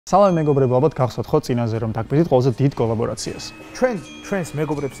სალამი მეგობრებო, ალბათ გახსოვთ ხო წინაზე რომ დაგბირდით ყველაზე დიდ კოლაბორაციას. ჩვენს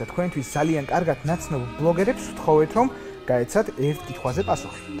მეგობრებს და თქვენთვის ძალიან კარგად ნაცნობ ბლოგერებს ვთხოვეთ რომ გაეცათ ერთ კითხვაზე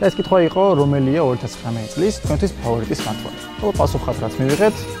პასუხი. და ეს კითხვა იყო რომელია 2019 წლის თქვენთვის ფავორიტის სმარტფონი. ხოლო პასუხად რაც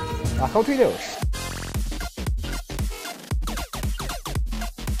მივიღეთ, ახალ ვიდეოში.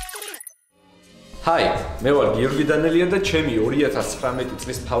 Hi, მე ვარ გიორგი და ჩემი 2019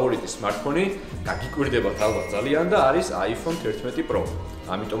 წლის ფავორიტი სმარტფონი გაგიკვირდებათ ალბათ ძალიან და არის iPhone 11 Pro.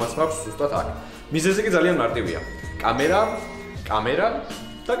 ამიტომაც მაქვს ზუსტად აქ. მიზეზი კი ძალიან მარტივია. კამერა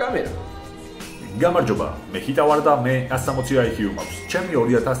და კამერა. გამარჯობა, მე ჰიტა ვარ და მე 160 IQ მაქვს. ჩემი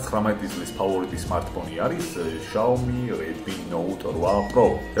 2019 წლის ფავორიტი სმარტფონი არის Xiaomi Redmi Note 8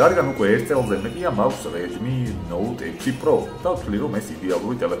 Pro. რადგან უკვე 1 წელზე მეტია მაქვს Redmi Note 6 Pro და ვთვლი რომ ეს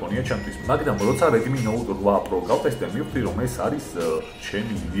იდეალური ტელეფონია ჩემთვის. მაგრამ როცა Redmi Note 8 Pro გავტესტე, მივხვდი რომ ეს არის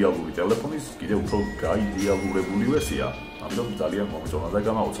ჩემი იდეალური ტელეფონის კიდევ უფრო გაიდეალურებული ვერსია. ამიტომ ძალიან მომეწონა და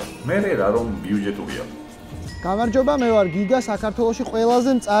გამაუცა. მე რა რომ ბიუჯეტურია. გამარჯობა, მე ვარ გიგა, საქართველოში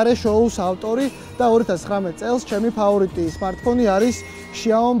ყველაზე მწარე შოუს ავტორი და 2019 წელს ჩემი ფავორიტი სმარტფონი არის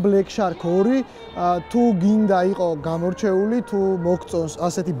Xiaomi Black Shark 2. თუ გინდა იყო გამორჩეული, თუ მოგწონს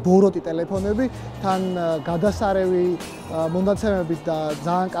ასეთი ბოროტი ტელეფონები, თან გადასარევი მონაცემებით და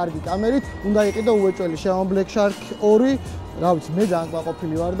ძალიან კარგი კამერით, უნდა იყიდო უეჭველი Xiaomi Black Shark 2. რა ვიცი, მე ძალიან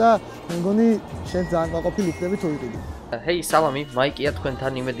ყვაყოფილი ვარ და მე მგონი შენ ძალიან ყვაყოფილი იქნები თუ იყიდი. Hey, სალამი, მაიკია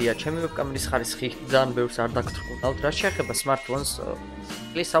თქვენთან იმედია, ჩემი ვებკამერის ხარისხი ძალიან ბევრს არ დაგთრგუნავთ. რაც შეეხება სმარტფონს,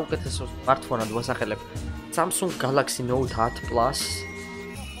 წლის საუკეთესო სმარტფონად ვასახელებ Samsung Galaxy Note 10 Plus.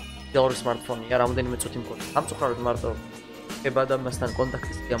 იდეალური სმარტფონია, რამოდენიმე წუთი მქონდა. სამწუხაროდ მარტო ხება და მასთან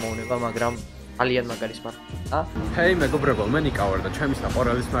კონტაქტის გამოვნება, მაგრამ ძალიან მაგარი სმარტფონია. Hey, მეგობრებო, მე ნიკა ვარ და ჩემი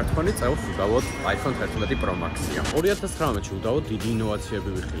საყვარელი სმარტფონი წელს უდავოდ iPhone 11 Pro Max-ია. 2019-ში უდავოდ დიდი ინოვაციები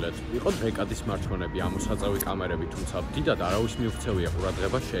ვიხილეთ. იყო დღეადი სმარტფონები, ამოსაწევი კამერები, თუმცა დიდად არავის მიუქცევია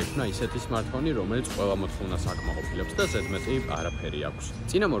ყურადღება შეექმნა ისეთი სმარტფონი, რომელიც ყველა მოთხოვნას აკმაყოფილებს და ზედმეტი არაფერი აქვს.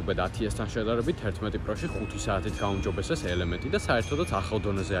 წინამორბედ 10-თან შედარებით 11 Pro-ში 5 საათით გაუმჯობესეს ელემენტი და საერთოდაც ახალ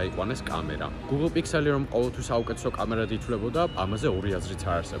დონეზე აიყვანეს კამერა. Google Pixel-ი რომ ყოველთვის საუკეთესო კამერად ითვლებოდა, ამაზე ორი აზრიც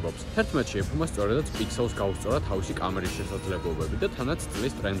არ არსებობს. 11-ში ეფუმა სწორედაც Pixel-ს გაუსწორა თავისი კამერის შესაძლებლობები და თანაც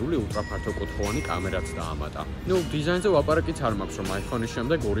წლის ტრენდული ულტრაფართოკუთხოვანი კამერაც დაამატა. დიზაინზე ვაპარაკიც არ მაქვს, რომ iPhone-ის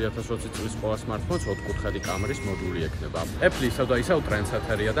შემდეგ 2020 წლის ყველა სმარტფონს 4-კუთხედი კამერის მოდული ექნება. Apple ისევ და ისევ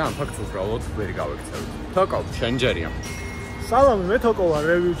ტრენდსეტერია და ამ ფაქტს უბრალოდ ვერ გავექცევთ. თოკო, შენ ჯერია. სალამი, მე თოკო ვარ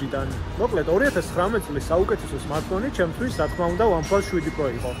რევიუჯიდან. მოკლედ 2019 წლის საუკეთესო სმარტფონი ჩემთვის რა თქმა უნდა OnePlus 7 Pro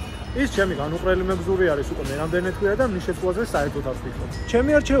იყო. ის ჩემი განუყრელი მეგზური არის უკვე მე რამდენიმე თვეა და მის შეცვლაზე საერთოდ არ ვფიქრობ.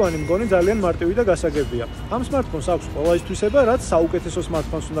 ჩემი არჩევანი მგონი ძალიან მარტივი და გასაგებია. ამ სმარტფონს აქვს ყველა ის თვისება, რაც საუკეთესო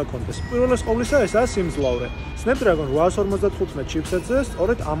სმარტფონს უნდა კონდეს. პირველეს ყოვლისა ესაა სიმძლავრე. Snapdragon 855 ჩიპსეტზე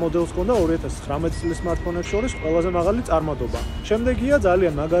სწორედ ამ მოდელს ჰქონდა 2019 წლის სმარტფონებს შორის ყველაზე მაღალი წარმადობა. შემდეგია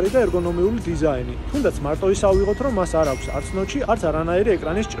ძალიან მაგარი და ერგონომიული დიზაინი. თუნდაც მარტო ის ავიღოთ, რომ მას არ აქვს არც ნოჩი, არც არანაირი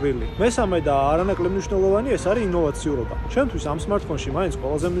ეკრანის ჭრილი. მესამე და არანაკლებ მნიშვნელოვანი ეს არის ინოვაციურობა. ჩემთვის ამ სმარტფონში მაინც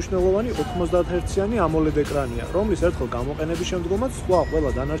ყველაზე მნიშვნელოვანი 90 Hz-იანი AMOLED ეკრანია, რომლის ერთხელ გამოყენების შემდგომაც სხვა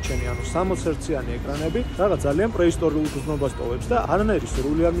ყველა დანარჩენი, ანუ 60 Hz-იანი ეკრანები რაღაც ძალიან პრეისტორიულ გზნობას ტოვებს და არანაირი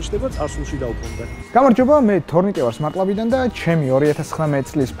სრული არ მიშლება წარსულში დაუბრუნდა. გამარჯობა, მე თორნიკე ვარ სმარტლაბიდან და ჩემი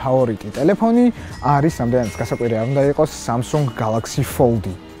 2019 წლის ფავორიტი ტელეფონი არის რამდენიც გასაკვირი არ უნდა იყოს Samsung Galaxy Fold.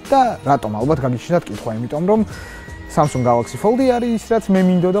 და რატომ ალბათ გაგიჩნდათ კითხვა, იმიტომ რომ Samsung Galaxy Fold არის ის, რაც მე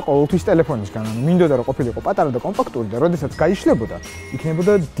მინდოდა ყოველთვის ტელეფონისგან. ანუ მინდოდა რომ ყოფილიყო პატარა და კომპაქტური და როდესაც გაიშლებოდა,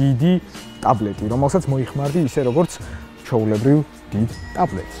 იქნებოდა დიდი ტაბლეტი, რომელსაც მოიხმარდი ისე როგორც ჩვეულებრივ დიდ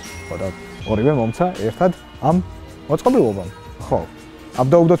ტაბლეტს. ხო და ორივე მომცა ერთად ამ მოწყობილობამ. ხო.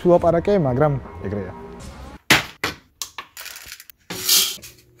 აბდაუბდოთ ვილაპარაკე, მაგრამ ეგრეა.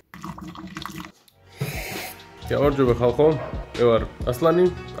 გამარჯობა ხალხო, მე ვარ ასლანი,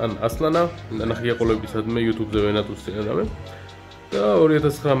 ან ასლანა, ნახია ყოლებისადმე YouTube-ზე ვენატუსიან რამე. და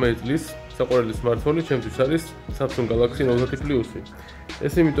 2019 წლის საყვარელი სმარტფონი ჩემთვის არის Samsung Galaxy Note 10 Plus.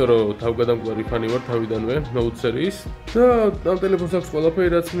 ეს იმიტომ რომ თავგადამკვდარი ფანი ვარ თავიდანვე Note series და ამ ტელეფონს აქვს ყველაფერი,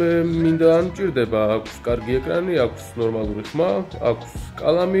 რაც მე მინდა ან მჭირდება. აქვს კარგი ეკრანი, აქვს ნორმალური ხმა, აქვს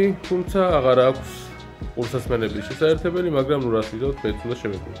კალამი, თუმცა აღარ აქვს ყურსასმენების შესაერთებელი, მაგრამ ნუ რას ვიზავთ, მეც უნდა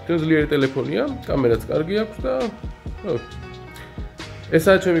შემეგვიყვება. ძლიერი ტელეფონია, კამერაც კარგი აქვს და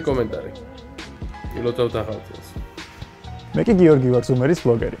ესაა ჩემი კომენტარი. ილოცავთ ახალ წელს. მე კი გიორგი ვარ, ზუმერის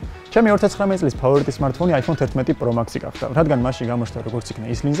ბლოგერი. ჩემი 2019 წლის ფავორიტი სმარტფონი iPhone 11 Pro Max-ი გახდა, რადგან მასში გამოჩნდა როგორც იქნა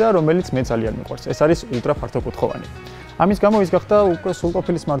ის ლინზა, რომელიც მე ძალიან მიყვარს. ეს არის ულტრაფართოკუთხოვანი. ამის გამო ის გახდა უკვე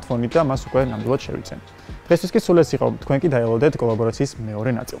სრულყოფილი სმარტფონი და მას უკვე ნამდვილად შევიცენ. დღესთვის კი სულ ეს იყო, თქვენ კი დაელოდეთ კოლაბორაციის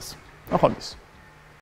მეორე ნაწილს. ნახვამდის.